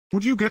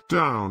Would you get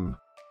down?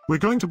 We're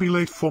going to be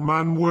late for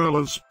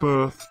Manuela's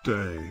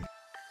birthday.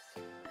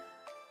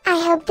 I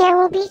hope there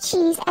will be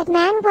cheese at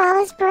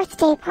Manuela's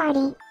birthday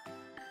party.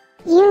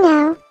 You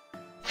know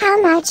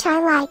how much I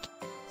like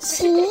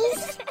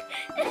cheese.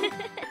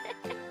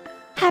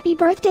 Happy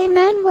birthday,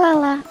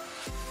 Manuela!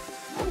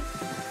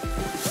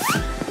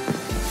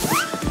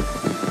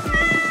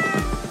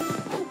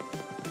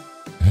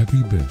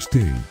 Happy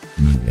birthday,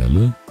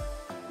 Manuela.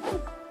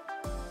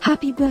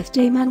 Happy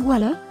birthday,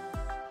 Manuela.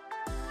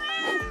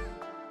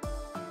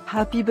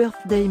 Happy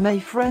birthday, my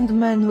friend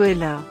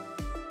Manuela.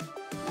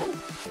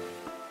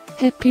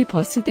 Happy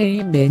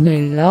birthday,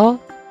 Manuela.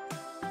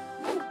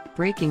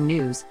 Breaking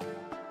news.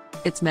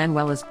 It's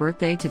Manuela's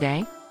birthday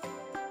today.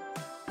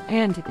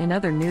 And in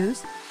other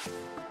news,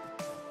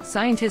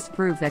 scientists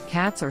prove that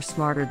cats are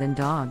smarter than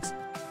dogs.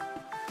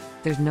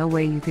 There's no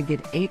way you could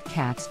get 8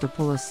 cats to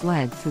pull a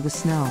sled through the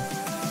snow.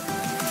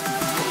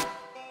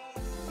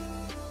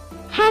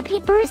 Happy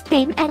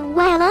birthday,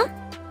 Manuela.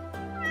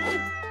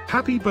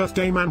 Happy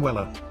birthday,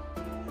 Manuela.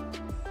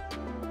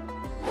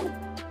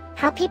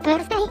 Happy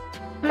birthday,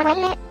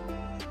 Manuela.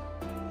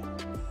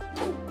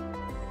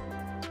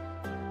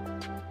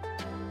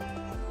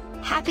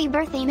 Happy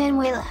birthday,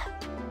 Manuela.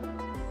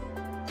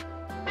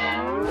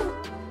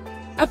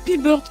 Happy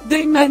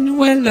birthday,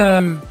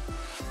 Manuela.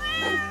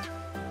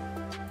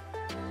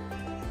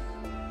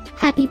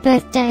 Happy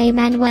birthday,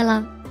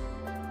 Manuela.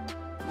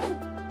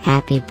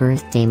 Happy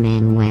birthday,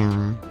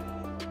 Manuela.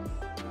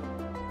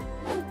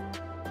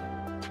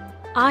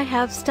 I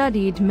have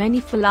studied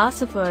many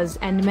philosophers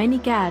and many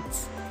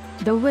cats.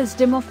 The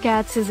wisdom of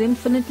cats is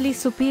infinitely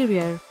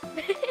superior.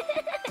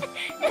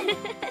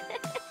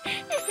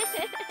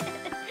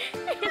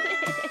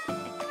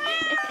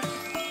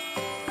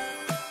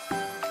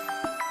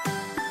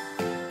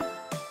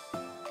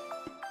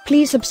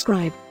 Please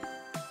subscribe,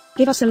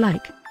 give us a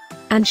like,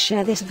 and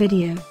share this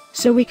video,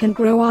 so we can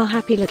grow our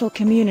happy little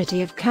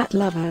community of cat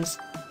lovers.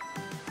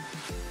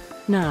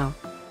 Now,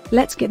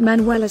 let's get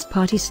Manuela's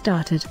party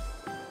started.